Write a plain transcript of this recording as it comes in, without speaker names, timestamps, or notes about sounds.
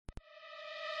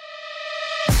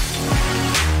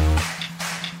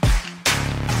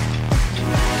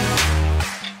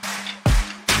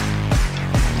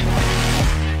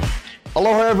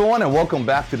Hello everyone and welcome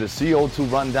back to the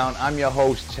CO2 Rundown. I'm your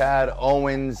host, Chad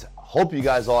Owens. Hope you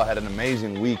guys all had an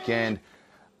amazing weekend.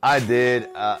 I did.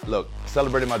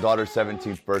 Celebrated my daughter's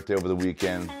 17th birthday over the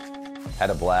weekend. Had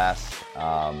a blast.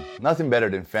 Nothing better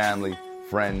than family,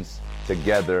 friends,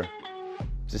 together,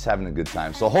 just having a good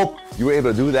time. So hope you were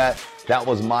able to do that. That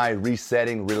was my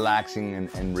resetting, relaxing,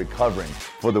 and recovering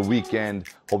for the weekend.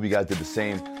 Hope you guys did the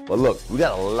same. But look, we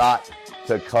got a lot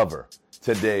to cover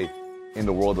today in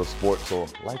the world of sports, so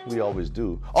like we always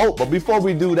do. Oh, but before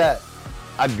we do that,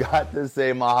 I got to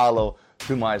say mahalo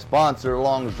to my sponsor,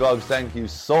 Long's Drugs. Thank you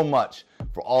so much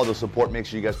for all the support. Make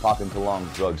sure you guys pop into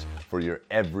Long's Drugs for your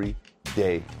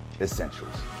everyday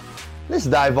essentials. Let's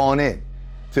dive on in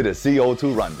to the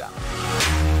CO2 Rundown.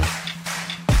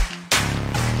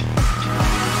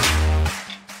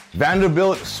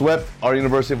 Vanderbilt swept our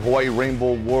University of Hawaii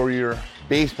Rainbow Warrior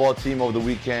baseball team over the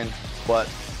weekend, but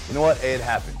you know what? It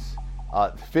happens.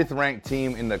 Fifth ranked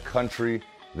team in the country.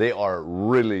 They are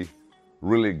really,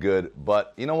 really good.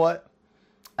 But you know what?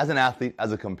 As an athlete,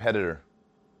 as a competitor,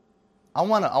 I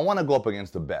wanna go up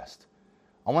against the best.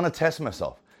 I wanna test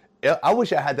myself. I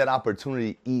wish I had that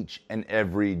opportunity each and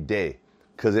every day,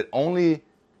 because it only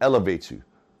elevates you,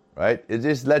 right? It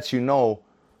just lets you know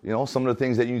some of the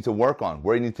things that you need to work on,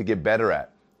 where you need to get better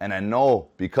at. And I know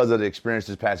because of the experience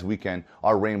this past weekend,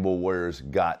 our Rainbow Warriors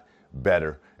got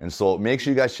better. And so make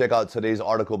sure you guys check out today's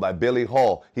article by Billy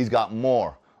Hall. He's got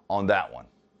more on that one.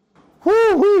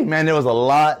 Woo-wee, man, there was a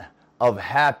lot of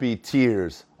happy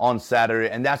tears on Saturday,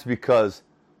 and that's because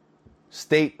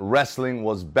state wrestling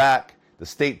was back. The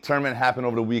state tournament happened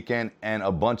over the weekend, and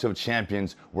a bunch of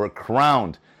champions were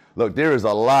crowned. Look, there is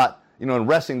a lot, in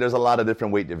wrestling, there's a lot of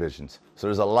different weight divisions. So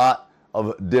there's a lot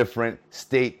of different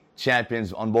state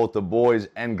champions on both the boys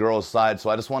and girls side.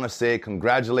 So I just want to say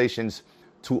congratulations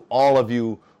to all of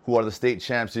you who are the state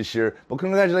champs this year, but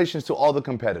congratulations to all the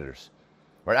competitors.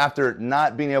 Right after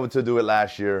not being able to do it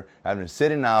last year, having been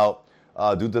sitting out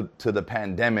due to the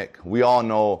pandemic, we all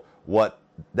know what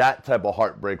that type of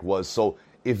heartbreak was. So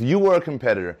if you were a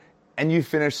competitor and you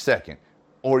finished second,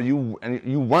 or you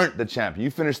weren't the champion, you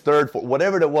finished third, fourth,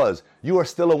 whatever it was, you are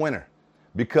still a winner,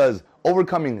 because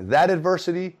overcoming that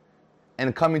adversity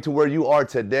and coming to where you are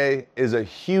today is a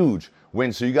huge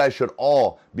win. So you guys should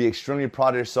all be extremely proud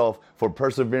of yourself for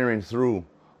persevering through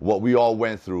what we all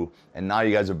went through. And now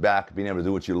you guys are back being able to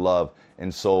do what you love.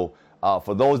 And so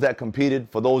for those that competed,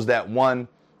 for those that won,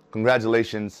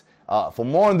 congratulations. For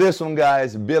more on this one,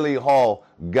 guys, Billy Hall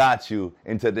got you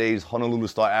in today's Honolulu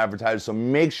Star Advertiser. So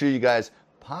make sure you guys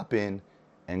pop in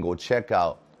and go check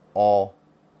out all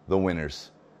the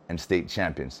winners and state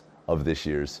champions of this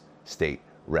year's state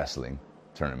wrestling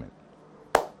tournament.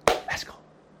 Let's go.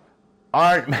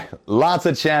 All right, man, lots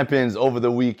of champions over the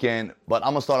weekend, but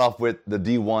I'm going to start off with the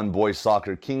D1 boys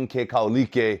soccer. King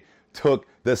Kekaulike took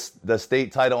the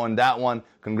state title on that one.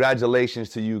 Congratulations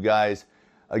to you guys.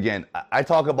 Again, I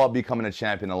talk about becoming a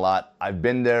champion a lot. I've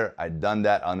been there. I've done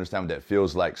that. I understand what that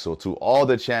feels like. So to all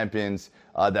the champions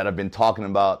that I've been talking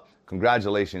about,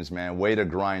 congratulations, man. Way to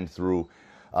grind through.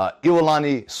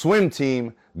 Iolani swim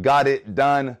team got it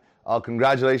done.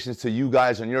 Congratulations to you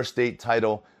guys on your state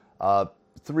title.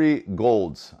 3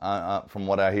 golds from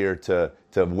what I hear to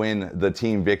win the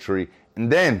team victory.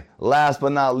 And then, last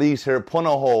but not least here,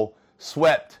 Punahou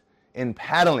swept in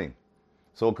paddling.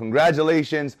 So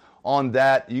congratulations on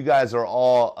that. You guys are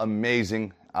all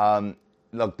amazing.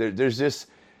 Look, there's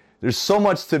so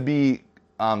much to be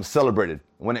celebrated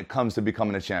when it comes to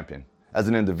becoming a champion, as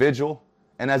an individual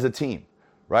and as a team,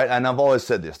 right? And I've always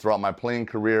said this throughout my playing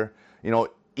career.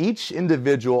 Each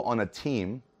individual on a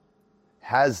team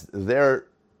has their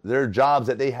jobs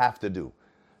that they have to do.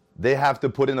 They have to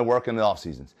put in the work in the off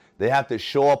seasons. They have to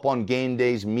show up on game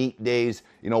days, meet days,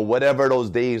 whatever those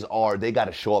days are, they got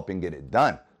to show up and get it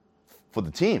done for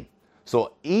the team.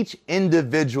 So each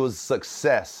individual's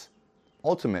success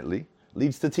ultimately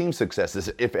leads to team success.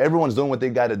 If everyone's doing what they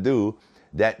got to do,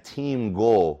 that team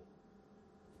goal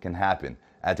can happen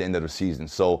at the end of the season.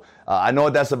 So I know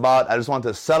what that's about. I just want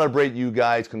to celebrate you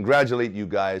guys, congratulate you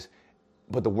guys,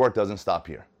 but the work doesn't stop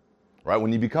here, right?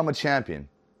 When you become a champion,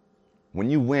 when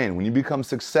you win, when you become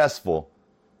successful,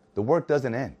 the work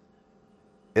doesn't end.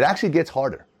 It actually gets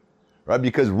harder, right?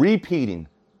 Because repeating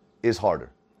is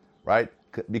harder, right?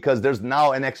 Because there's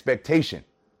now an expectation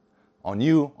on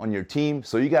you, on your team,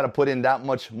 so you got to put in that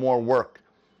much more work,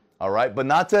 all right? But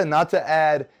not to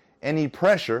add any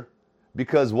pressure,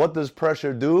 because what does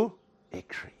pressure do? It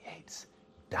creates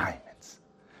diamonds.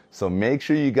 So make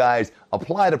sure you guys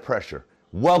apply the pressure,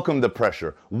 welcome the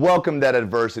pressure, welcome that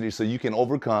adversity so you can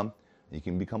overcome, you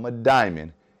can become a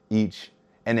diamond each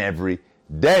and every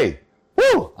day. Woo!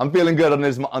 Woo! I'm feeling good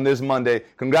on this Monday.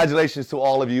 Congratulations to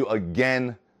all of you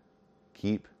again.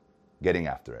 Keep getting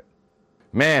after it.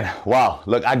 Man, wow.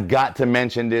 Look, I got to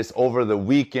mention this. Over the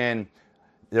weekend,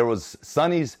 there was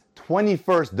Sonny's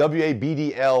 21st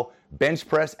WABDL bench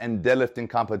press and deadlifting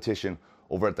competition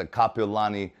over at the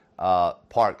Kapiolani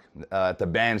Park at the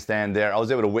bandstand there. I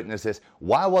was able to witness this.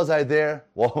 Why was I there?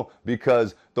 Well,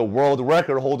 because the world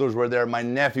record holders were there. My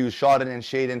nephews, Shaden and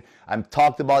Shaden. I've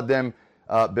talked about them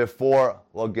before.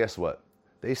 Well, guess what?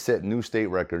 They set new state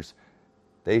records.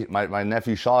 My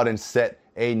nephew Shaden set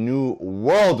a new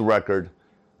world record.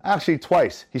 Actually,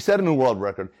 twice. He set a new world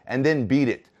record and then beat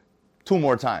it 2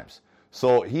 more times.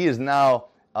 So he is now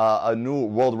a new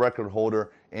world record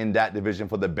holder in that division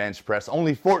for the bench press.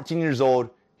 Only 14 years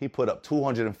old. He put up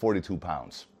 242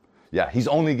 pounds. Yeah, he's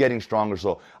only getting stronger.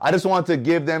 So I just wanted to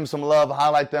give them some love,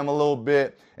 highlight them a little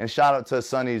bit, and shout out to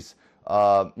Sonny's,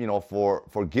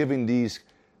 for giving these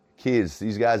kids,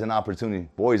 these guys, an opportunity,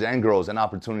 boys and girls, an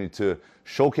opportunity to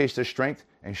showcase their strength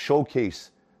and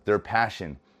showcase their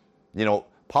passion.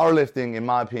 Powerlifting, in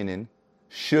my opinion,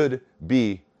 should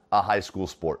be a high school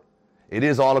sport. It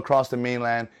is all across the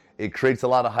mainland. It creates a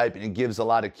lot of hype, and it gives a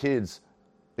lot of kids,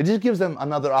 it just gives them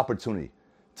another opportunity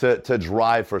to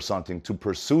drive for something, to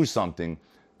pursue something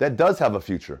that does have a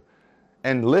future.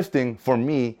 And lifting, for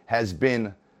me, has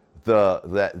been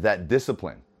that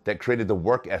discipline that created the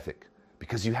work ethic,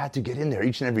 because you had to get in there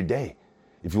each and every day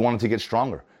if you wanted to get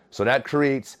stronger. So that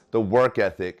creates the work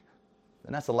ethic.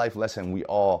 And that's a life lesson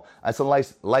that's a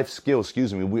life skill,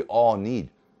 we all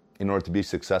need in order to be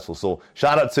successful. So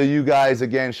shout out to you guys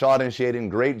again, Shaden and Shaden.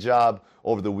 Great job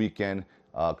over the weekend.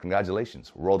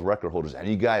 Congratulations, world record holders. And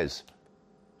you guys,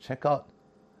 check out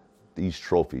these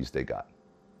trophies they got.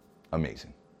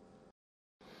 Amazing.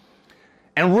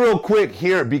 And real quick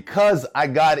here, because I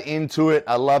got into it,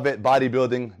 I love it,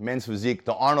 bodybuilding, men's physique.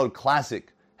 The Arnold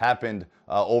Classic happened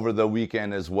over the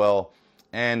weekend as well.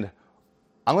 And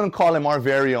I'm going to call him our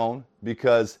very own,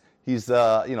 because he's,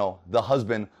 the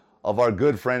husband of our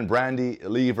good friend Brandy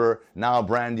Lever, now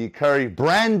Brandy Curry.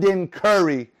 Brandon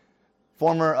Curry,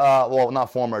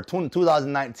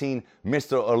 2019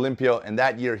 Mr. Olympia, and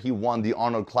that year he won the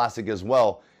Arnold Classic as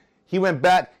well. He went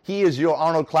back. He is your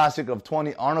Arnold Classic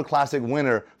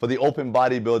winner for the open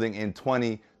bodybuilding in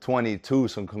 2022.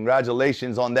 So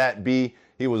congratulations on that, B.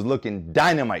 He was looking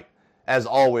dynamite as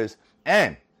always.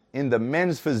 And in the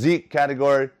men's physique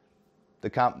category,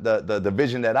 the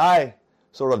division that I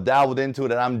sort of dabbled into,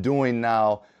 that I'm doing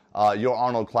now, your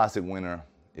Arnold Classic winner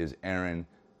is Aaron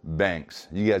Banks.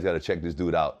 You guys got to check this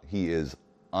dude out. He is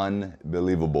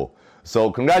unbelievable.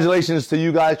 So congratulations to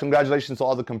you guys. Congratulations to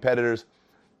all the competitors.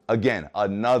 Again,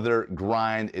 another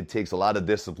grind. It takes a lot of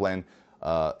discipline,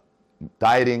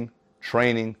 dieting,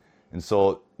 training. And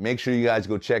so make sure you guys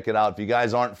go check it out. If you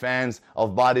guys aren't fans of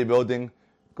bodybuilding,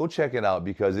 go check it out,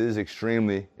 because it is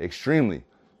extremely, extremely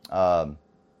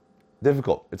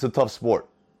difficult. It's a tough sport.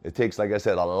 It takes, like I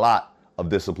said, a lot of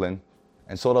discipline,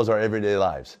 and so does our everyday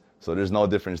lives. So there's no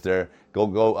difference there.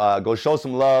 Go show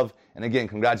some love. And again,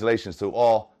 congratulations to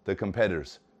all the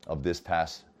competitors of this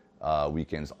past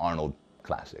weekend's Arnold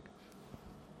Classic.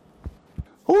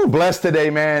 We're blessed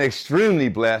today, man. Extremely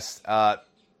blessed,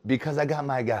 because I got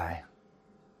my guy,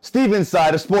 Steve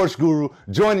Inside, a sports guru,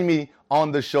 joining me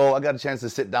on the show. I got a chance to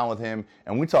sit down with him,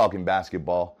 and we're talking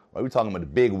basketball. Right? We're talking about the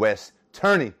Big West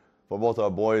tourney for both our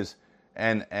boys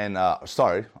and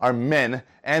our men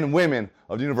and women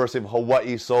of the University of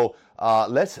Hawaii. So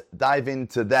let's dive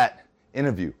into that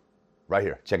interview right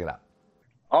here. Check it out.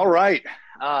 All right.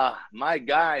 My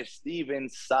guy, Steve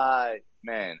Inside,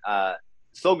 man.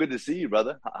 So good to see you,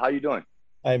 brother. How you doing?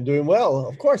 I'm doing well.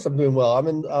 Of course I'm doing well. I'm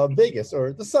in Vegas,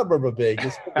 or the suburb of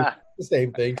Vegas. The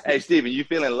same thing. Hey, Steven, you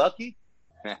feeling lucky?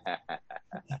 I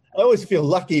always feel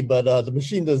lucky, but the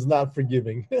machine is not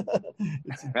forgiving.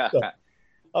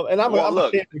 And I'm a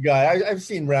standard guy. I've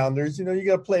seen rounders. You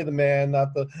got to play the man,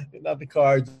 not the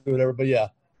cards or whatever. But yeah,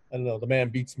 I don't know. The man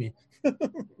beats me.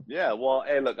 Yeah. Well,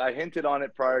 hey, look, I hinted on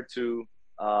it prior to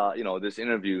this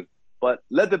interview, but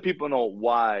let the people know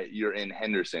why you're in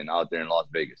Henderson out there in Las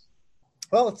Vegas.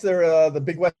 Well, it's the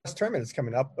Big West tournament is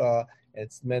coming up.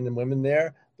 It's men and women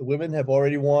there. The women have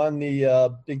already won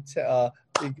the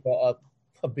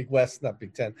Big West, not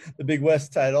Big Ten, the Big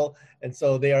West title, and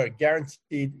so they are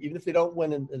guaranteed. Even if they don't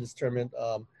win in this tournament,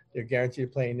 they're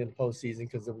guaranteed playing in the postseason,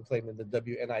 because they'll be playing in the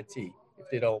WNIT if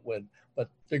they don't win. But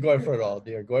they're going for it all.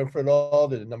 They are going for it all.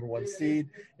 They're the number 1 seed.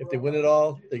 If they win it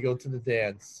all, they go to the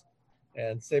dance.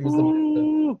 And same as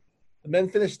the men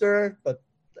finish third, but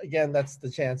again, that's the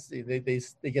chance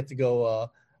they get to go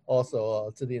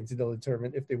also to the NCAA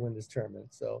tournament if they win this tournament.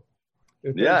 So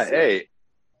yeah, hey,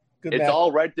 Good It's match.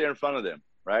 all right there in front of them,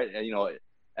 right? And,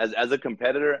 as a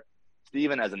competitor,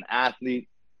 Steven, as an athlete,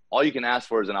 all you can ask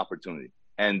for is an opportunity.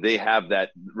 And they have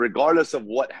that regardless of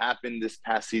what happened this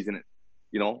past season,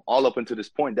 all up until this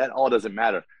point, that all doesn't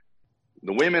matter.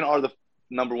 The women are the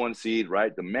number one seed,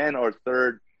 right? The men are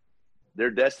third. Their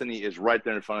destiny is right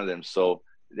there in front of them. So,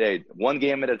 hey, one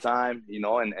game at a time,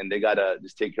 and they got to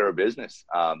just take care of business.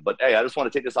 But, hey, I just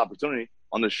want to take this opportunity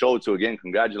on the show to, again,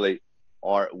 congratulate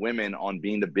our women on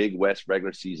being the Big West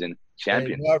regular season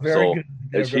champions. They are very good.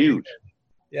 It's huge. Good.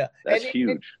 Yeah. That's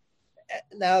huge.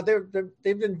 Now they've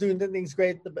been doing things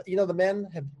great. The men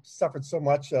have suffered so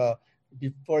much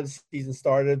before the season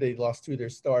started. They lost 2 of their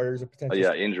starters, or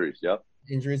potential Injuries. Yep.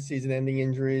 Injuries, season-ending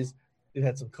injuries. They've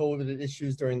had some COVID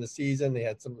issues during the season. They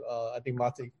had some. I think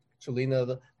Mate Cholina,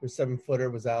 their 7-footer,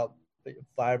 was out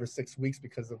 5 or 6 weeks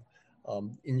because of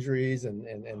injuries and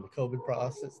the COVID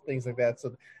process, things like that.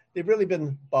 So they've really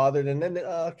been bothered. And then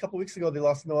a couple weeks ago, they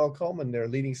lost Noel Coleman, their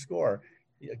leading scorer,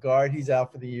 a guard. He's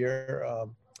out for the year.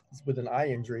 With an eye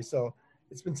injury, so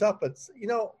it's been tough. But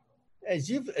as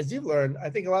you've learned, I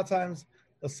think a lot of times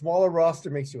a smaller roster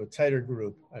makes you a tighter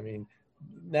group. I mean,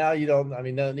 now you don't. I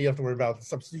mean, now you have to worry about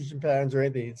substitution patterns or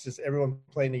anything. It's just everyone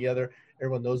playing together.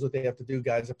 Everyone knows what they have to do.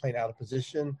 Guys are playing out of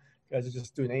position. Guys are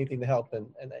just doing anything to help, and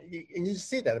you just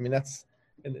see that. I mean,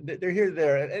 they're here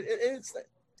there, and it's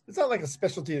not like a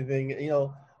specialty thing.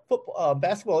 Football,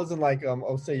 basketball isn't like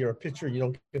say you're a pitcher, you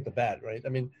don't get the bat, right? I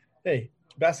mean, hey.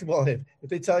 Basketball, if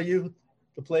they tell you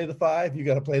to play the 5, you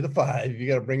got to play the 5. You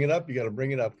got to bring it up. You got to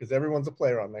bring it up because everyone's a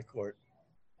player on that court.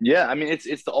 Yeah, I mean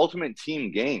it's the ultimate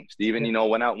team game, Steven. Yeah.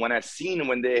 When I seen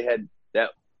when they had that,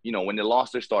 when they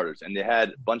lost their starters and they had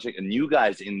a bunch of new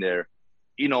guys in there,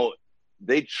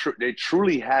 they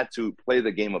truly had to play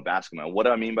the game of basketball. What do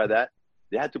I mean by that?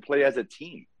 They had to play as a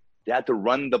team. They had to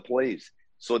run the plays,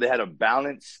 so they had a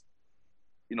balanced,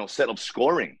 set of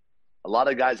scoring. A lot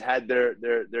of guys had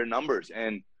their numbers,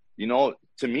 and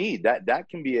to me that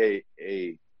can be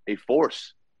a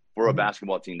force for a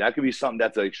basketball team. That could be something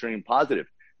that's an extreme positive.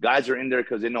 Guys are in there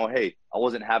because they know, hey, I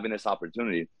wasn't having this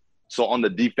opportunity. So on the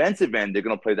defensive end, they're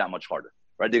going to play that much harder,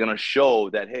 right? They're going to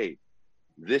show that, hey,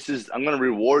 I'm going to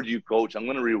reward you, coach. I'm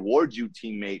going to reward you,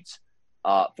 teammates,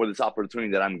 for this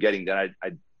opportunity that I'm getting that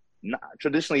I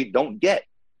traditionally don't get.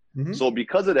 Mm-hmm. So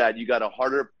because of that, you got a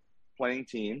harder playing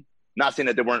team. Not saying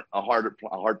that they weren't a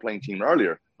hard playing team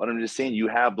earlier, but I'm just saying you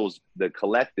have the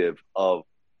collective of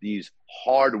these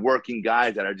hard-working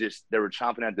guys that they were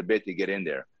chomping at the bit to get in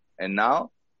there. And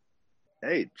now,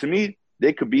 hey, to me,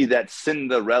 they could be that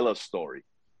Cinderella story.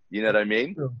 You know what I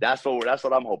mean? True. That's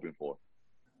what I'm hoping for.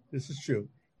 This is true.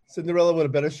 Cinderella with a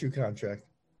better shoe contract.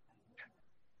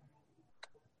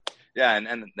 Yeah,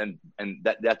 and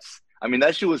that's. I mean,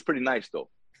 that shoe was pretty nice though.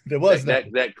 There was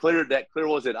that clear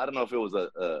was it? I don't know if it was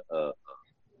a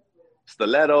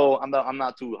stiletto. I'm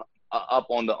not too up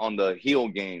on the heel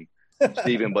game,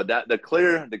 Steven, but the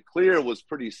clear was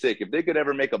pretty sick. If they could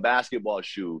ever make a basketball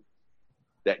shoe,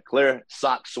 that clear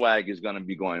sock swag is going to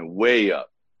be going way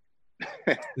up.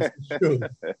 This is true.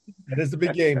 That is the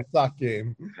big game, sock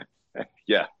game.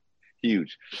 Yeah,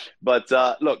 huge. But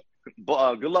look,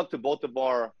 good luck to both of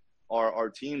our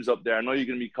teams up there. I know you're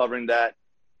going to be covering that.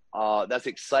 That's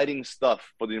exciting stuff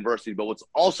for the university. But what's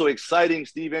also exciting,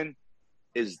 Steven,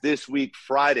 is this week,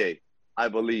 Friday, I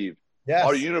believe,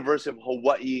 our University of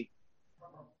Hawaii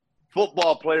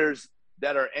football players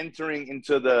that are entering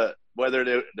into the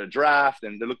draft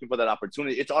and they're looking for that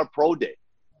opportunity. It's our pro day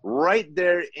right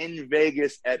there in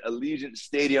Vegas at Allegiant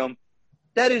Stadium.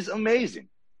 That is amazing.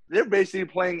 They're basically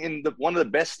playing in one of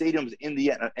the best stadiums in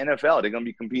the NFL. They're going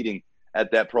to be competing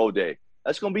at that pro day.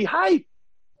 That's going to be hype.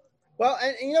 Well,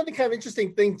 and the kind of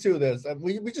interesting thing too is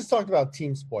we just talked about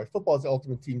team sport. Football is the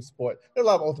ultimate team sport. There are a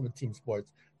lot of ultimate team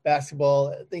sports,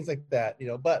 basketball, things like that,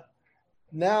 but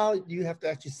now you have to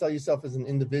actually sell yourself as an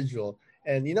individual.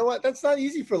 And you know what? That's not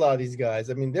easy for a lot of these guys.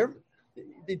 I mean,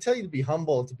 they tell you to be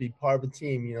humble, to be part of a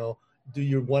team, do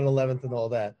your 1/11th and all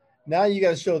that. Now you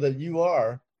got to show that you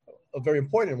are a very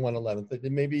important 1/11th,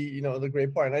 that maybe, the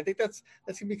great part. And I think that's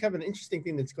going to be kind of an interesting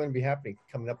thing that's going to be happening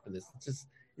coming up in this. It's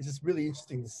just really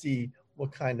interesting to see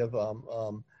what kind of,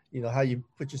 how you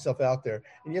put yourself out there.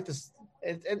 And you have to,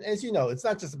 and as you know, it's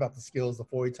not just about the skills, the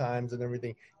 40 times and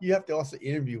everything. You have to also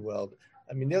interview well.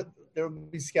 I mean, there will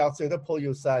be scouts there. They'll pull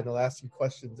you aside and they'll ask you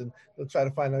questions and they'll try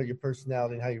to find out your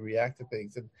personality and how you react to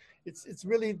things. And it's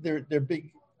really their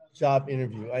big job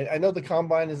interview. I know the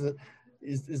combine is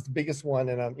the biggest one.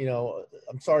 And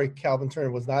I'm sorry, Calvin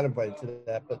Turner was not invited to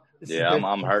that, but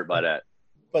I'm hurt by that.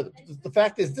 But the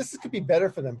fact is, this could be better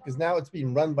for them because now it's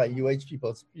being run by UH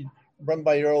people. It's being run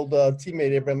by your old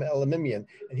teammate, Abraham Elamimian.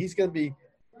 And he's going to be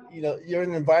you're in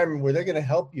an environment where they're going to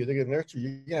help you. They're going to nurture you.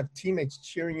 You're going to have teammates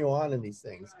cheering you on in these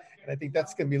things. And I think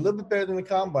that's going to be a little bit better than the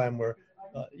combine where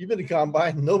you've been to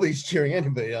combine, nobody's cheering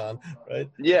anybody on, right?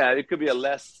 Yeah, it could be a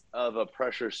less of a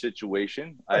pressure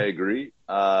situation. I agree.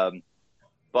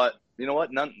 But you know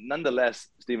what? Nonetheless,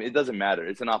 Steven, it doesn't matter.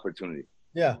 It's an opportunity.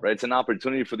 Yeah. Right? It's an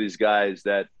opportunity for these guys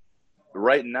that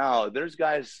right now, there's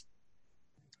guys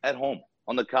at home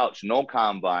on the couch, no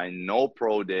combine, no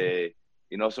pro day.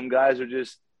 Some guys are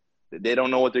just, they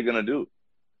don't know what they're going to do.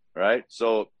 Right?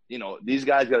 So, these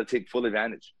guys got to take full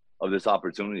advantage of this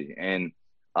opportunity. And,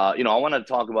 I want to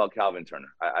talk about Calvin Turner.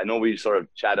 I know we sort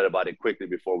of chatted about it quickly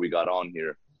before we got on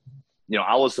here.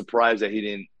 I was surprised that he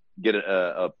didn't get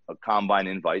a combine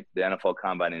invite, the NFL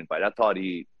combine invite. I thought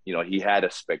he had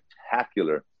a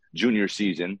spectacular junior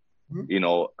season,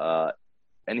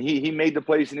 and he made the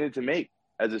plays he needed to make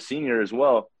as a senior as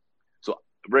well. So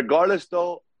regardless,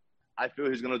 though, I feel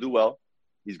he's going to do well.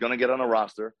 He's going to get on a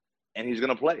roster, and he's going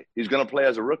to play. He's going to play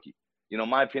as a rookie.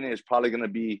 My opinion is probably going to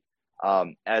be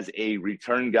as a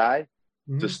return guy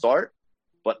to start.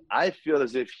 But I feel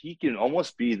as if he can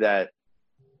almost be that,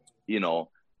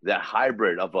 that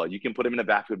hybrid of you can put him in the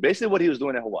backfield. Basically what he was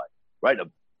doing at Hawaii, right? A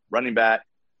running back,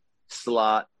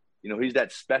 slot. He's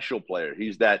that special player.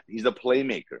 He's a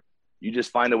playmaker. You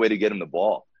just find a way to get him the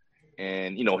ball.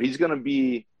 And, he's going to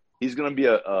be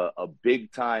a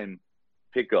big time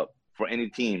pickup for any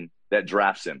team that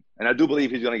drafts him. And I do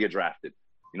believe he's going to get drafted.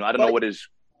 I don't know what his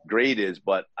grade is,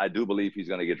 but I do believe he's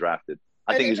going to get drafted.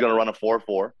 I think he's going to run a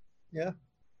 4.4. Yeah.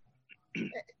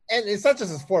 And it's not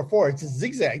just a 4.4, it's a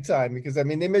zigzag time because, they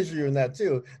measure you in that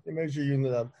too. They measure you in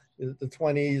the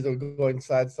 20s or going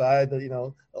side,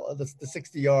 the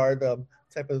 60-yard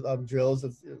type of drills.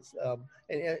 It's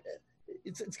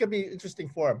going to be interesting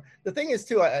for him. The thing is,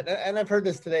 too, and I've heard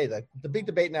this today, that the big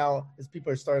debate now is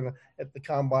people are starting at the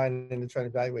combine and they're trying to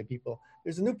evaluate people.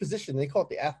 There's a new position. They call it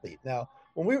the athlete. Now,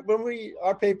 when we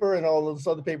our paper and all those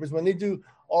other papers, when they do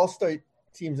all-star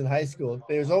teams in high school,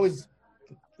 there's always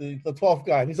the 12th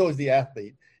guy, and he's always the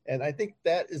athlete. And I think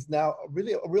that is now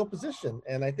really a real position.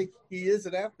 And I think he is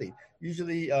an athlete.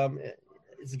 Usually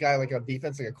it's a guy like on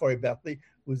defense, like a Corey Bethley,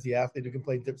 who's the athlete who can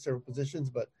play several positions.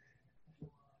 But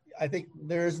I think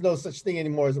there is no such thing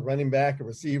anymore as a running back, a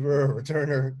receiver, a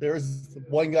returner. There is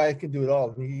one guy who can do it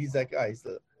all. And he's that guy.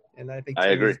 I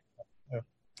agree.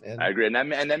 I agree. And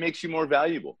that makes you more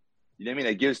valuable. You know what I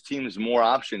mean? It gives teams more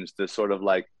options to sort of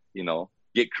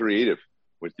get creative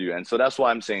with you. And so that's why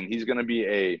I'm saying he's going to be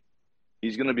a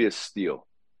steal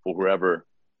for whoever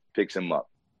picks him up.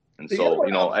 And the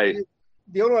only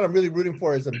one I'm really rooting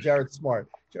for is Jared Smart.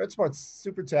 Jared Smart's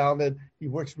super talented. He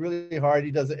works really hard. He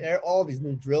does all these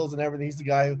new drills and everything. He's the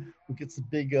guy who gets a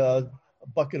big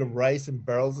bucket of rice and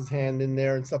barrels his hand in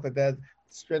there and stuff like that.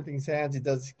 Strengthening his hands. He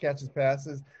catches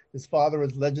passes. His father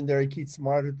was legendary Keith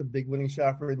Smart, with the big winning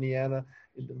shot for Indiana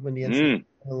when the NCAA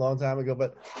a long time ago.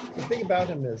 But the thing about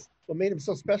him is, what made him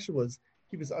so special was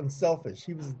he was unselfish.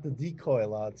 He was the decoy a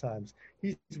lot of times.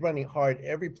 He's running hard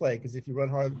every play because if you run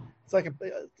hard, it's like if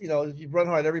you run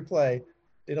hard every play,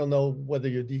 they don't know whether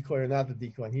you're decoy or not the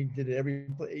decoy. And he did it every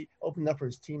play. He opened up for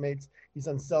his teammates. He's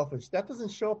unselfish. That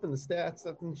doesn't show up in the stats.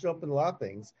 That doesn't show up in a lot of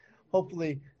things.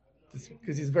 Hopefully,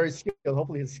 because he's very skilled,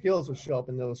 hopefully his skills will show up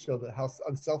and they'll show that how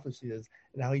unselfish he is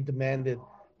and how he demanded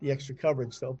the extra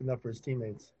coverage to open up for his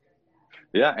teammates.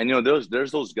 Yeah, and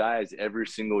there's those guys every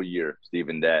single year,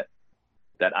 Stephen, that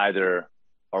either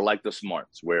are like the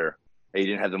Smarts, where he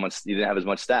didn't have as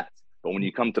much stats, but when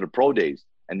you come to the pro days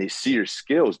and they see your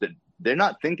skills, that they're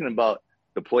not thinking about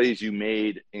the plays you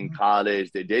made in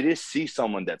college. They just see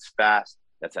someone that's fast,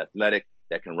 that's athletic,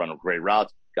 that can run great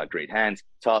routes, got great hands,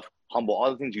 tough, humble,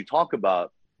 all the things you talk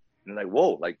about. And they're like,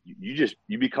 whoa, like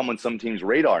you become on some team's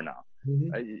radar now.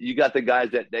 You got the guys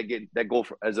that go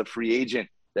as a free agent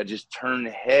that just turn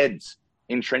heads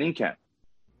in training camp,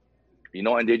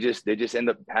 and they just end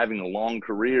up having long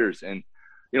careers. And,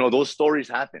 those stories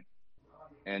happen.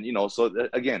 And, so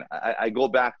again, I go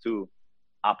back to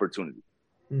opportunity.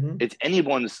 It's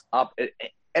anyone's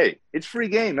hey, it's free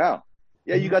game now.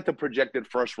 Yeah, you got the projected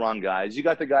first round guys. You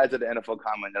got the guys at the NFL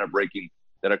Combine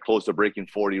that are close to breaking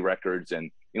 40 records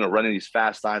and, running these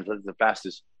fast times. That's the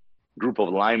fastest group of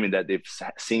linemen that they've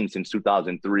seen since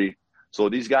 2003. So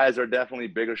these guys are definitely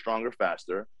bigger, stronger,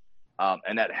 faster.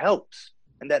 And that helps.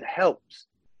 And,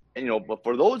 but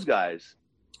for those guys,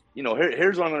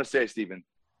 here's what I'm going to say, Stephen.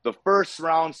 The first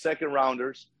round, second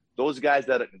rounders, those guys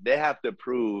they have to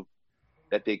prove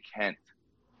that they can't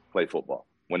play football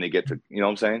when they get to, what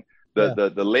I'm saying?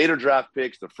 The later draft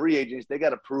picks, the free agents, they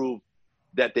got to prove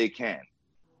that they can.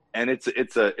 And it's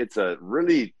a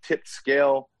really tipped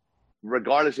scale,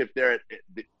 regardless if they're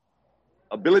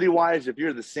ability-wise, if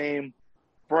you're the same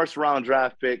first-round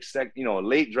draft pick,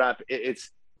 late draft,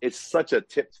 it's such a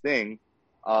tipped thing.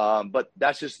 But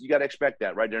that's just, you got to expect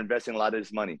that, right? They're investing a lot of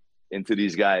this money into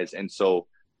these guys. And so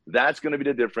that's going to be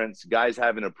the difference. Guys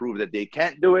having to prove that they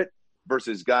can't do it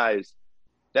versus guys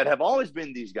that have always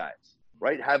been these guys,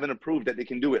 right? Having to prove that they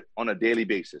can do it on a daily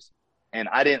basis. And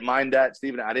I didn't mind that,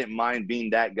 Stephen. I didn't mind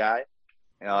being that guy.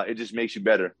 It just makes you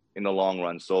better in the long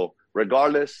run. So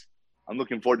regardless, I'm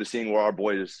looking forward to seeing where our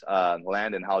boys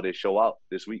land and how they show out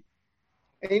this week.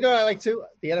 And you know what I like too?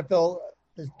 The NFL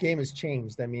game has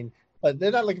changed. I mean, but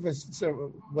they're not looking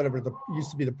for whatever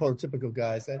used to be the prototypical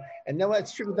guys. And now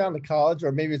it's trickled down to college,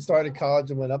 or maybe it started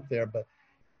college and went up there. But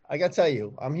I got to tell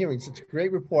you, I'm hearing such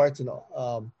great reports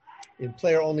in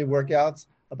player-only workouts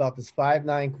about this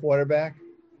 5'9" quarterback.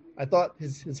 I thought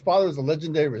his father was a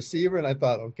legendary receiver, and I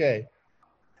thought, okay,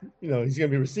 he's going to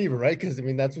be a receiver, right? Because, I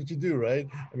mean, that's what you do, right?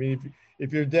 I mean,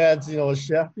 if your dad's, a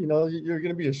chef, you're going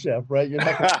to be a chef, right? You're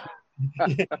not going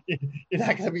to be, you're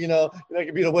not going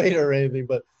to be the waiter or anything.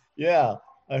 But, yeah,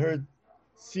 I heard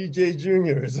CJ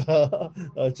Jr.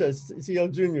 CL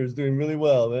Jr. is doing really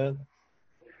well, man.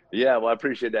 Yeah, well, I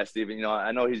appreciate that, Stephen.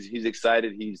 I know he's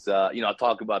excited. He's,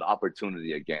 talk about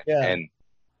opportunity again. Yeah. And,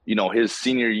 his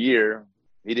senior year,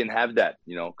 he didn't have that.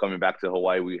 Coming back to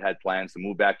Hawaii, we had plans to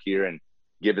move back here and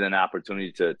give it an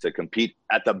opportunity to compete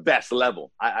at the best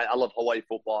level. I love Hawaii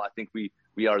football. I think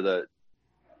we are the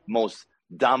most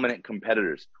dominant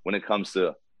competitors when it comes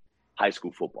to high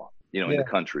school football, in the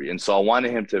country. And so I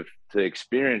wanted him to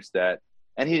experience that,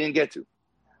 and he didn't get to.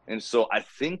 And so I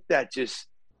think that just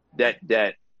that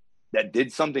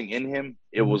did something in him.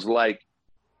 It was like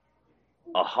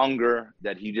a hunger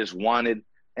that he just wanted.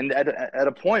 And at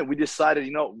a point, we decided,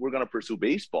 we're going to pursue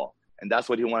baseball. And that's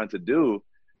what he wanted to do.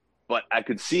 But I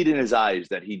could see it in his eyes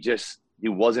that he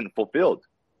wasn't fulfilled.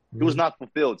 He was not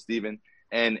fulfilled, Stephen.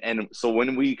 And so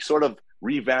when we sort of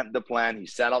revamped the plan, he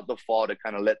sat out the fall to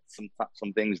kind of let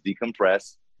some things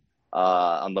decompress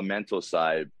on the mental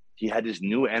side. He had this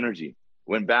new energy,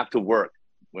 went back to work,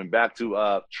 went back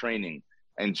to training,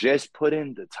 and just put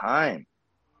in the time.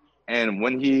 And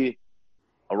when he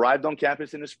arrived on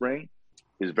campus in the spring,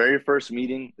 his very first team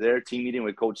meeting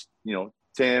with Coach,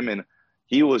 Tim, and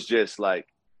he was just like,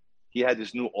 he had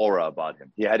this new aura about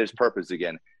him. He had his purpose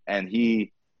again, and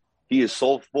he is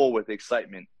so full with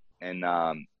excitement, and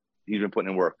he's been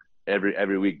putting in work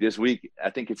every week. This week, I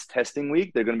think it's testing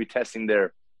week. They're going to be testing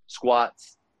their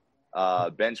squats,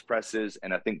 bench presses,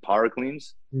 and I think power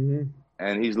cleans. Mm-hmm.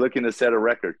 And he's looking to set a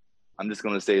record. I'm just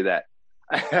going to say that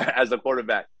as a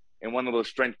quarterback in one of those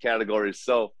strength categories.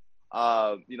 So,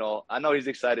 I know he's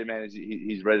excited, man.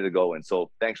 He's ready to go. And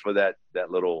so thanks for that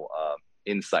little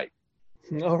insight.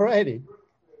 All righty.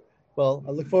 Well,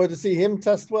 I look forward to see him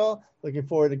test well. Looking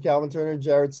forward to Calvin Turner,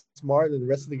 Jared Smart, and the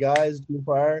rest of the guys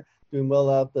doing well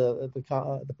out at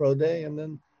the pro day. And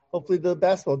then hopefully the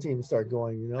basketball team start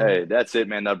going, Hey, that's it,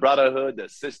 man. The brotherhood, the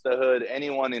sisterhood,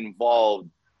 anyone involved,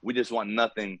 we just want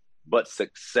nothing but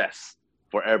success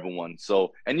for everyone.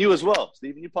 So, and you as well,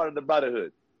 Stephen, you're part of the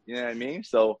brotherhood. You know what I mean?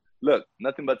 So, look,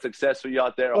 nothing but success for you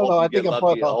out there. I hope you get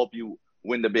lucky. I hope you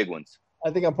win the big ones. I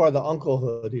think I'm part of the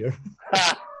unclehood here.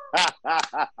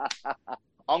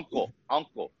 Uncle.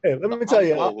 Hey, let me tell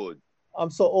you,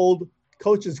 I'm so old,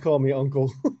 coaches call me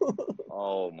uncle.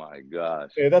 Oh, my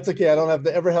gosh. Hey, that's okay. I don't have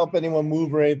to ever help anyone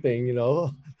move or anything,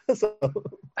 So.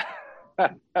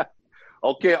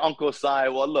 Okay, Uncle Si.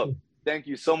 Well, look, thank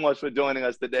you so much for joining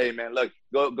us today, man. Look,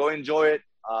 go enjoy it.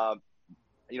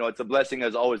 It's a blessing,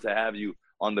 as always, to have you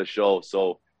on the show.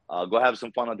 So go have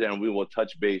some fun out there, and we will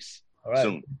touch base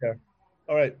soon. Okay.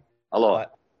 All right. Aloha.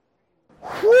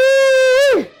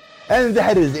 Woo! And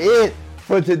that is it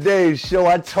for today's show.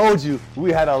 I told you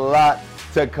we had a lot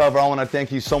to cover. I want to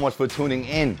thank you so much for tuning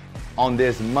in on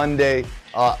this Monday.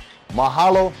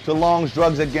 Mahalo to Long's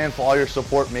Drugs again for all your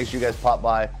support. Make sure you guys pop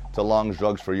by to Long's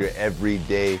Drugs for your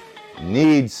everyday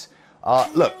needs.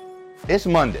 Look, it's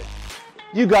Monday.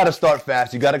 You got to start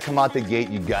fast. You got to come out the gate.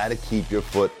 You got to keep your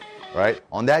foot, right,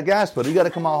 on that gas pedal. You got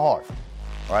to come out hard.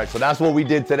 All right, so that's what we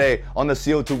did today on the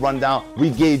CO2 Rundown. We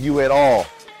gave you it all,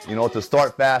 to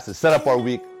start fast, to set up our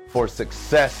week for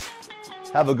success.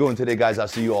 Have a good one today, guys. I'll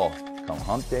see you all come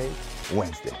Hump Day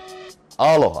Wednesday.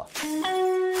 Aloha.